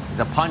hill. He's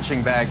a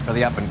punching bag for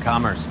the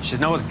up-and-comers. She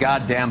knows his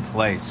goddamn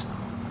place.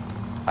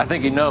 I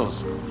think he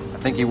knows. I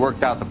think he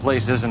worked out the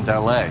place isn't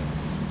L.A.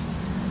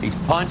 He's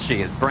punchy.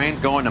 His brain's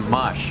going to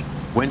mush.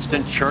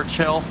 Winston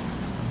Churchill?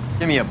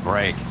 Give me a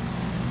break.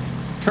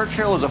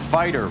 Churchill is a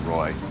fighter,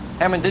 Roy.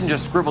 Hammond didn't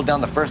just scribble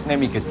down the first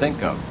name he could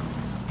think of.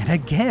 And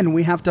again,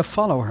 we have to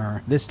follow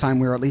her. This time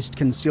we're at least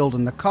concealed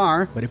in the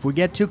car, but if we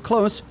get too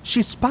close,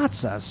 she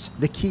spots us.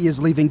 The key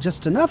is leaving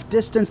just enough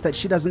distance that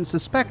she doesn't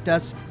suspect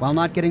us, while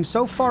not getting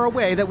so far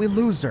away that we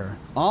lose her.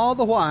 All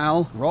the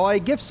while, Roy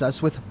gifts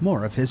us with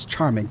more of his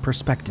charming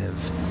perspective.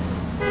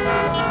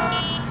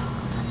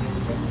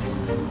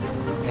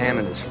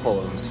 Hammond is full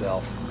of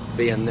himself,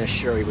 being this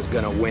sure he was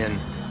gonna win.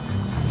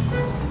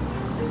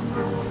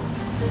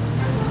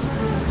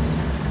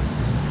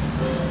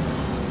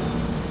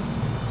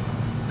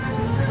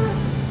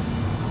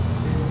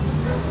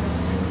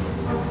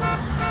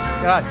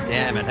 God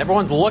damn it.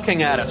 Everyone's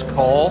looking at us,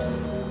 Cole.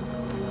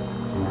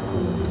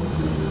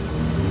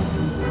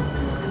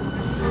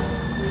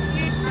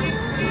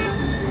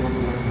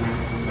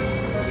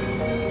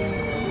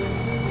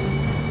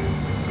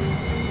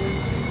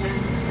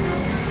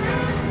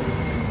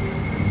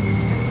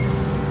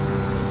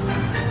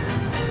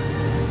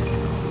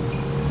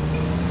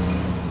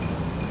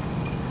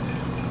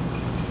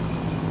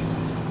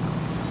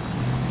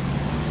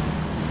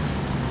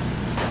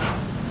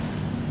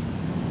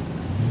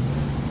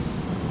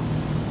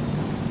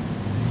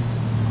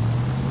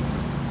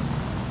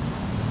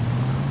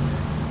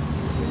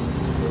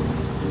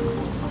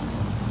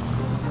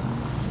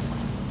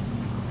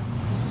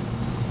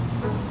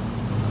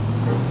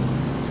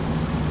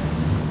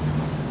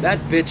 That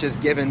bitch is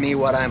giving me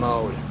what I'm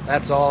owed.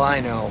 That's all I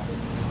know.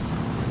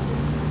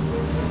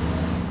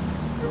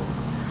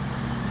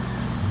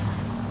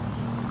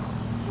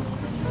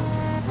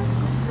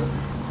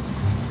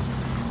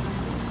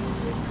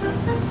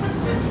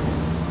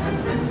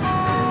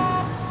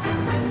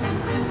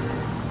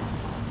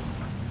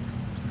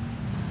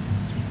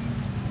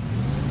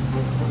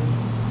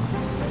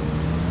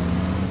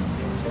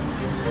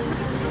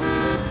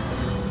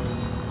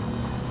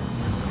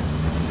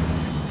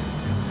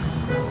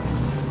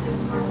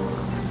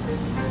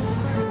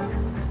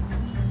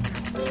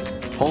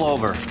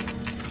 over.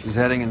 She's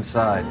heading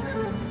inside.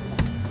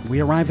 We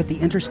arrive at the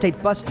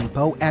interstate bus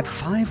depot at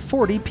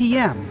 5:40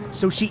 p.m.,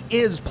 so she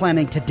is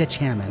planning to ditch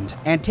Hammond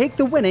and take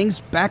the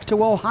winnings back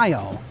to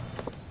Ohio.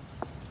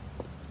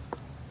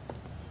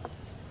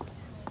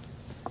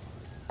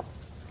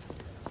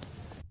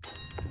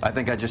 I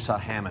think I just saw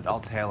Hammond. I'll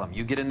tail him.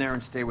 You get in there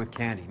and stay with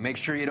Candy. Make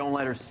sure you don't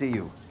let her see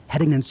you.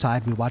 Heading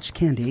inside, we watch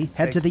Candy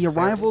head to the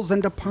arrivals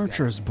and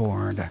departures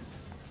board.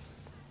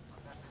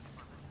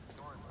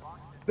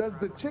 Does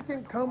the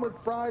chicken come with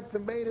fried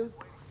tomatoes?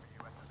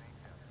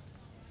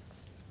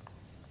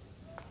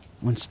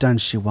 Once done,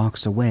 she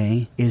walks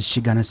away. Is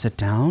she gonna sit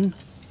down?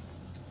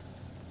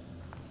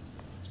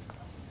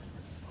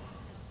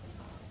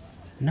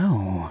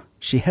 No.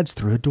 She heads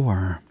through a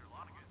door.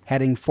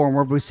 Heading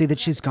forward, we see that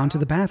she's gone to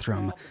the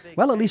bathroom.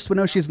 Well, at least we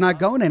know she's not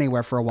going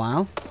anywhere for a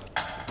while.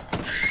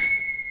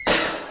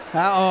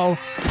 Uh-oh.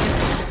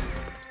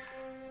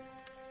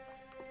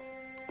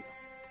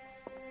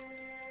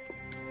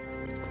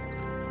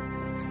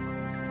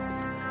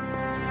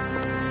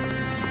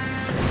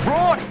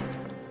 Roy!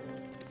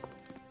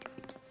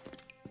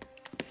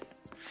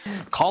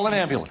 Call an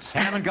ambulance.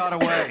 Hammond got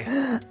away.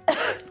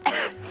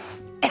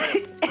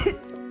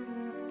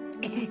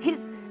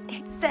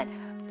 He said...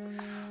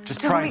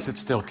 Just try and sit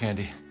still,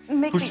 Candy.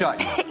 Make Who me shot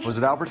pay. you? Was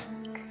it Albert?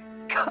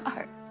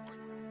 Car.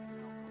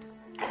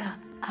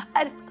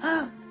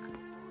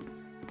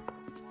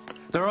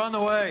 They're on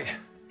the way.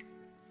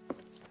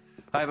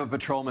 I have a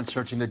patrolman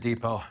searching the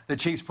depot. The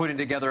chief's putting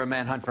together a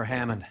manhunt for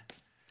Hammond.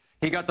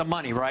 He got the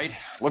money, right?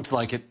 Looks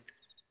like it.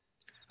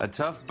 A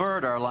tough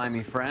bird, our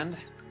limey friend.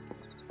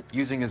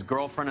 Using his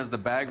girlfriend as the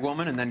bag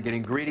woman and then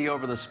getting greedy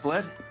over the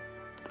split.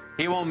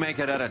 He won't make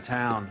it out of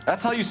town.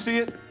 That's how you see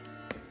it?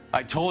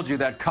 I told you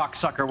that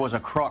cocksucker was a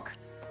crook.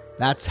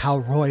 That's how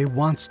Roy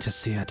wants to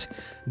see it.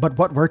 But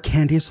what were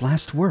Candy's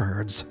last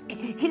words?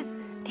 He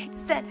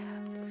said...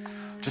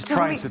 Just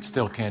try and sit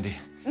still, Candy.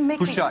 Make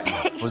Who me shot you?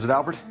 pay. Was it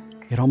Albert?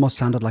 It almost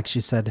sounded like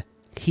she said,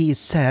 he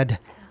said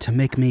to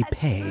make me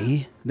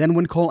pay. Then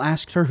when Cole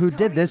asked her who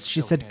did this,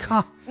 she said,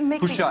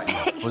 Who shot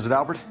you? Was it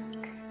Albert?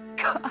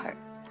 Car.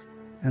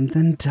 And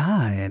then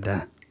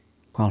died.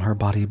 While her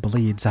body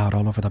bleeds out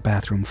all over the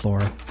bathroom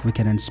floor, we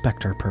can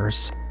inspect her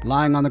purse.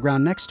 Lying on the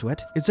ground next to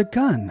it is a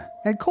gun.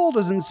 And Cole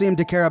doesn't seem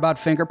to care about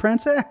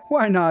fingerprints.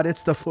 Why not?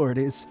 It's the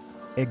 40s.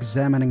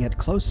 Examining it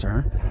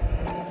closer...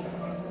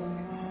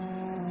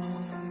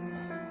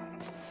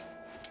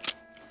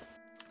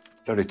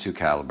 .32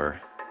 caliber.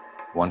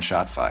 One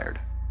shot fired.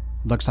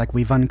 Looks like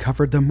we've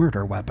uncovered the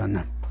murder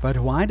weapon. But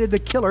why did the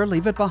killer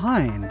leave it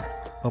behind?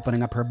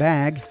 Opening up her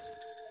bag...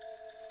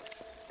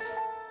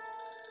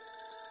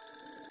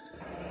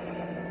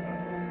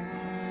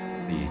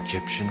 The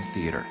Egyptian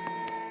Theater.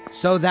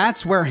 So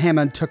that's where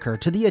Hammond took her,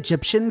 to the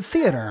Egyptian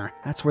Theater.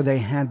 That's where they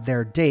had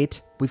their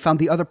date. We found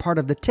the other part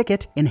of the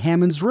ticket in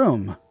Hammond's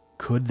room.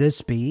 Could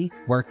this be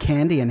where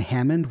Candy and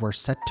Hammond were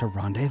set to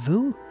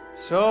rendezvous?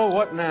 So,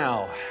 what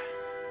now?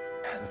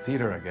 The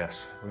theater, I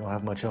guess. We don't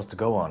have much else to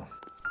go on.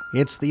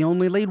 It's the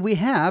only lead we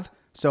have,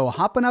 so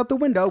hopping out the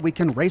window, we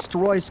can race to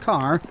Roy's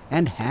car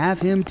and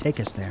have him take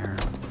us there.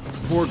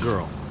 Poor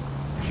girl.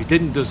 She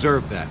didn't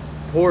deserve that.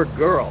 Poor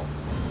girl.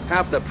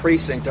 Half the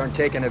precinct aren't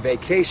taking a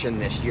vacation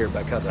this year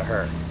because of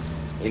her.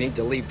 You need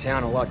to leave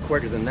town a lot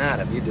quicker than that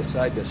if you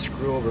decide to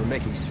screw over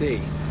Mickey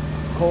C.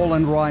 Cole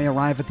and Roy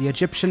arrive at the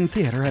Egyptian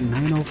Theater at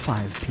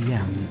 9:05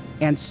 p.m.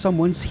 And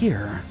someone's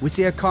here. We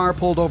see a car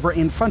pulled over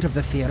in front of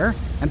the theater,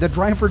 and the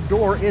driver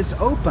door is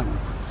open.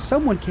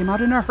 Someone came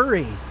out in a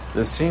hurry.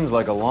 This seems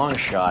like a long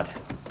shot.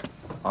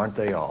 Aren't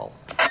they all?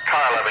 Car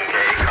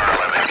 11K, Car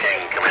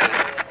 11K, come in.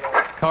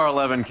 Car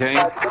 11K.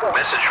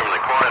 Message from the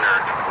coroner.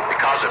 The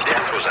cause of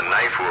death was a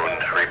knife wound.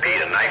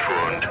 Repeat, a knife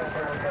wound.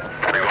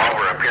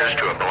 Revolver appears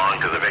to have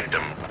belonged to the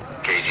victim.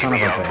 Son of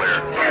KGB a all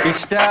bitch. clear. He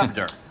stabbed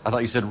her. I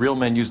thought you said real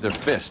men use their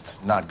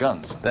fists, not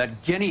guns.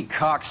 That guinea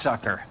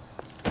cocksucker.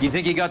 You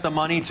think he got the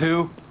money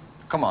too?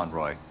 Come on,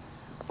 Roy.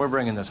 We're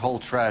bringing this whole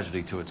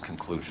tragedy to its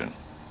conclusion.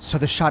 So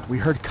the shot we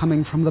heard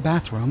coming from the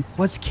bathroom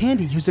was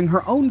Candy using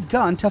her own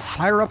gun to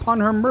fire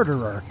upon her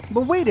murderer.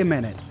 But wait a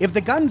minute. If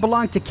the gun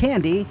belonged to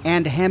Candy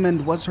and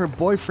Hammond was her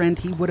boyfriend,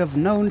 he would have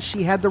known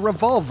she had the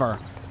revolver.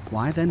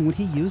 Why then would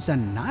he use a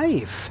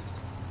knife?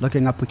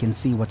 Looking up, we can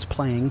see what's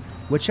playing.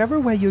 Whichever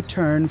way you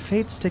turn,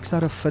 fate sticks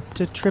out a foot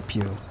to trip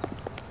you.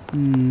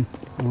 I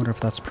wonder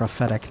if that's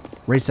prophetic.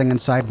 Racing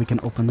inside, we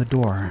can open the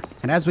door.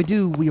 And as we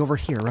do, we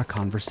overhear a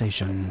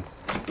conversation.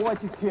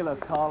 Why'd you kill her,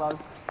 Carlo?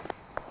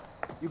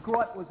 Your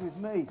gripe was with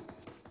me.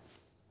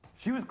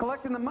 She was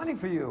collecting the money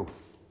for you.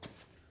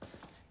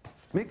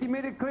 Mickey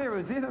made it clear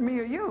it was either me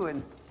or you,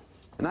 and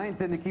I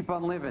intend to keep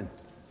on living.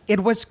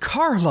 It was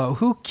Carlo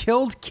who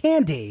killed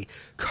Candy.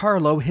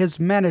 Carlo, his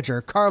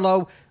manager.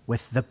 Carlo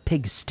with the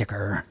pig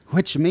sticker.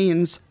 Which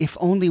means if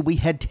only we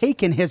had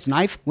taken his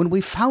knife when we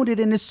found it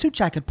in his suit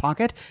jacket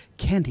pocket,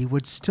 Candy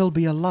would still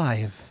be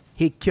alive.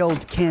 He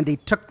killed Candy,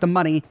 took the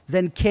money,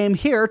 then came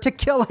here to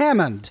kill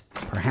Hammond.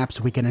 Perhaps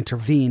we can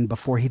intervene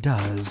before he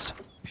does.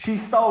 She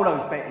stole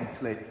those betting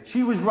slips.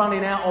 She was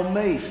running out on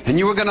me. And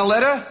you were gonna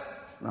let her?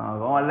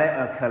 No, I let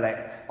her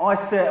collect. I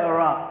set her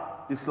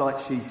up, just like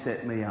she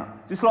set me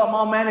up. Just like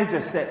my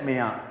manager set me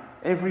up.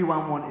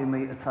 Everyone wanted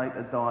me to take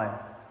a dive.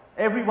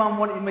 Everyone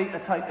wanted me to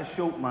take the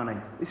short money.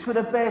 It's for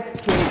the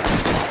best,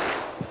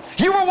 kid.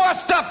 You were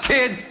washed up,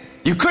 kid!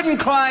 You couldn't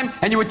climb,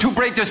 and you were too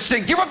brave to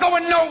sink. You were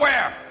going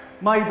nowhere!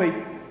 Maybe,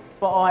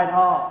 but I had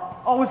heart.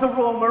 I was a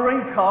Royal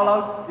Marine,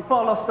 Carlo. If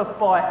I lost a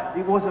fight,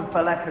 it wasn't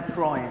for lack of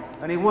trying,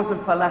 and it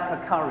wasn't for lack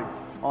of courage.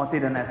 I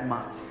didn't have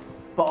much,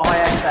 but I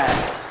had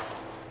that.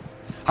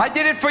 I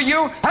did it for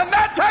you, and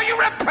that's how you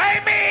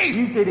repay me!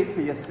 You did it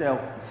for yourself,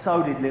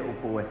 so did little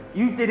boy.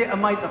 You did it to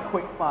make a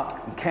quick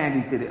buck, and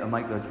Candy did it to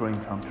make her dream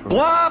come true.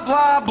 Blah,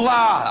 blah,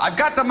 blah. I've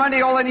got the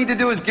money, all I need to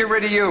do is get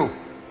rid of you.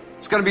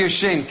 It's gonna be a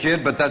shame,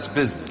 kid, but that's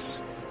business.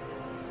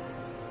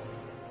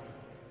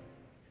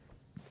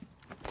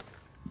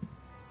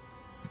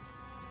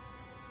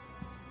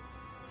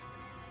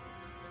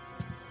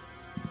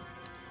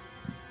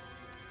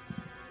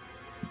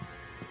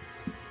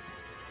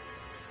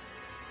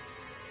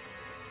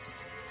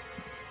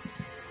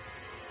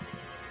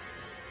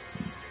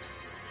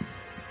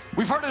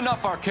 We've heard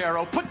enough,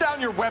 Arcaro. Put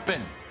down your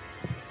weapon.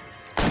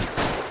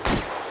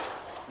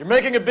 You're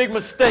making a big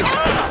mistake.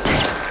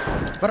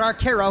 But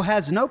Arcaro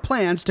has no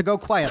plans to go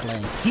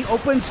quietly. He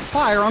opens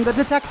fire on the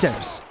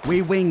detectives.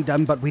 We winged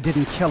him, but we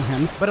didn't kill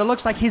him. But it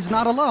looks like he's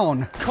not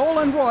alone. Cole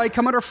and Roy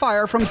come under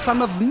fire from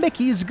some of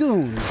Mickey's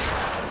goons.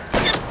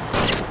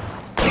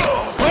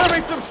 Clear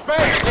me some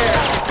space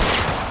here.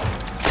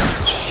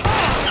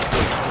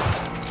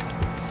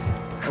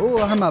 Oh,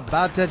 I'm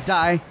about to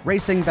die.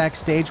 Racing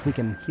backstage, we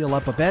can heal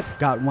up a bit.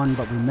 Got one,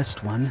 but we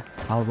missed one.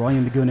 While Roy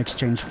and the goon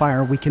exchange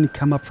fire, we can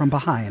come up from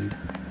behind.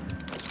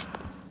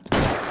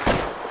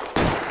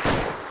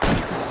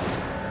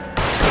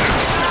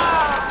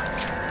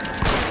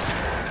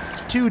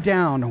 Two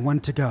down,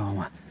 one to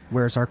go.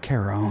 Where's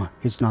Arcaro?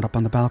 He's not up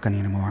on the balcony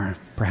anymore.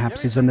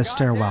 Perhaps he's in the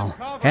stairwell.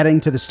 Heading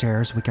to the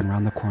stairs, we can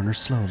round the corner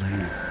slowly.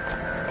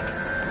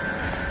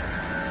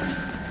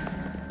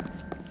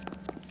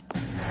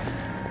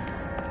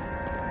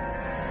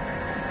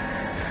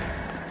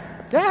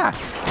 Yeah!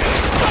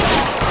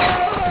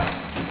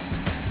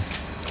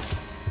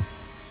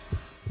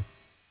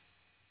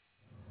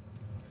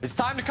 It's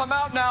time to come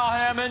out now,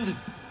 Hammond.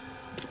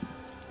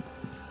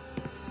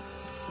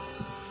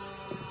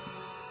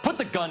 Put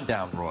the gun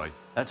down, Roy.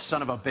 That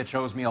son of a bitch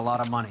owes me a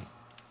lot of money.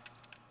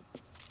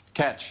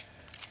 Catch.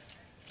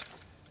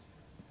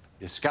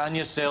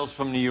 Yascania sails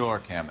from New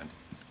York, Hammond.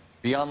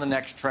 Be on the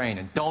next train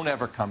and don't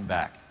ever come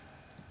back.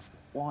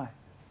 Why?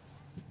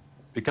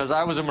 Because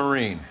I was a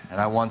Marine, and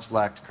I once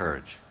lacked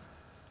courage.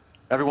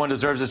 Everyone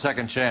deserves a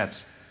second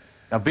chance.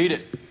 Now beat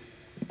it.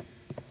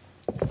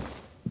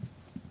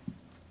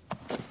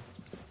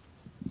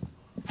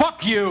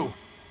 Fuck you!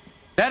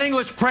 That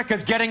English prick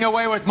is getting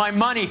away with my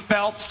money,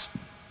 Phelps!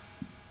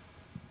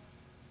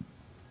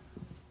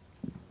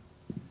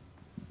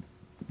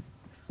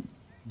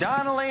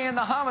 Donnelly and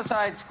the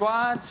homicide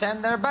squad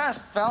send their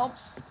best,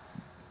 Phelps.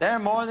 They're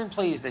more than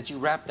pleased that you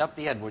wrapped up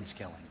the Edwards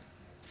killing.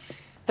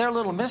 They're a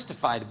little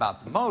mystified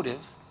about the motive.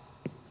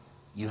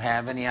 You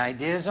have any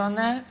ideas on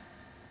that?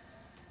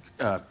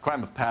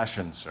 Crime of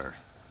passion, sir.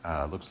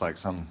 Looks like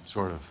some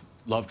sort of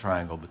love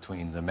triangle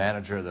between the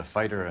manager, the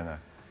fighter,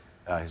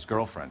 and his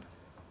girlfriend.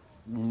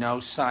 No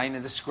sign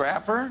of the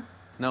scrapper?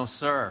 No,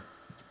 sir.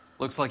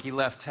 Looks like he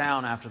left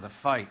town after the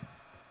fight.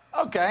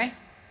 Okay.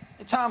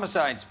 It's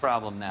homicide's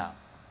problem now.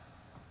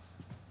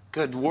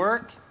 Good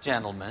work,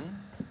 gentlemen.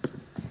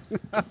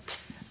 I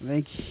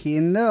think he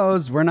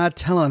knows we're not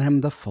telling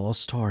him the full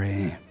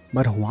story.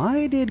 But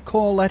why did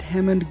Cole let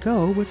Hammond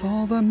go with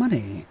all the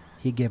money?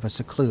 He gave us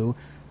a clue.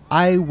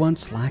 I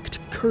once lacked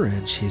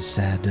courage, he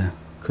said.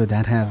 Could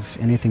that have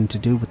anything to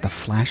do with the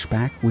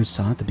flashback we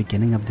saw at the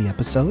beginning of the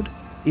episode?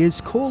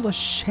 Is Cole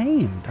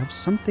ashamed of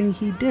something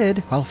he did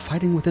while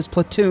fighting with his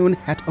platoon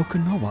at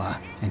Okinawa?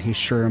 And he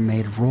sure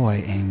made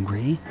Roy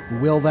angry.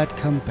 Will that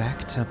come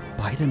back to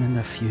bite him in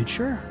the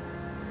future?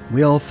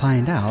 We'll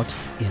find out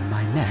in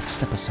my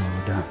next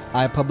episode.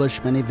 I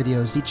publish many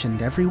videos each and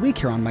every week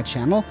here on my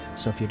channel,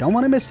 so if you don't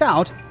want to miss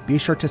out, be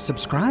sure to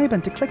subscribe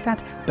and to click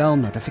that bell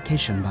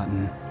notification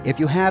button. If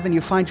you have and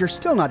you find you're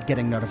still not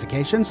getting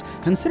notifications,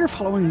 consider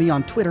following me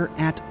on Twitter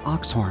at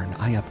Oxhorn.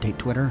 I update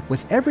Twitter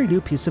with every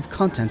new piece of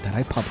content that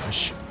I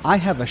publish. I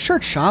have a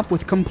shirt shop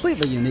with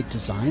completely unique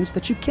designs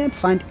that you can't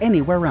find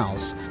anywhere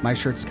else. My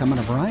shirts come in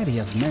a variety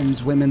of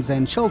men's, women's,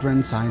 and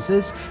children's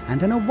sizes,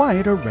 and in a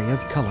wide array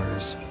of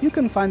colors. You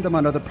can find them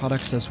on other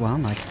products as well,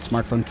 like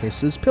smartphone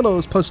cases,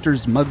 pillows,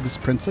 posters, mugs,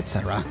 prints,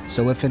 etc.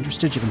 So if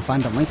interested, you can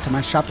find a link to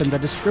my shop in the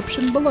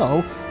description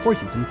below, or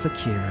you can click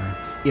here.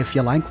 If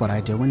you like what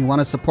I do and you want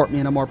to support me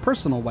in a more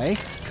personal way,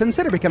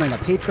 consider becoming a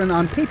patron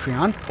on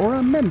Patreon or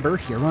a member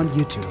here on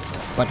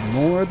YouTube. But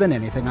more than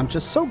anything, I'm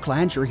just so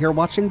glad you're here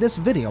watching this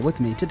video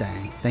with me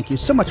today. Thank you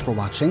so much for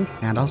watching,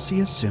 and I'll see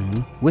you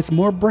soon with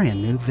more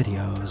brand new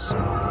videos.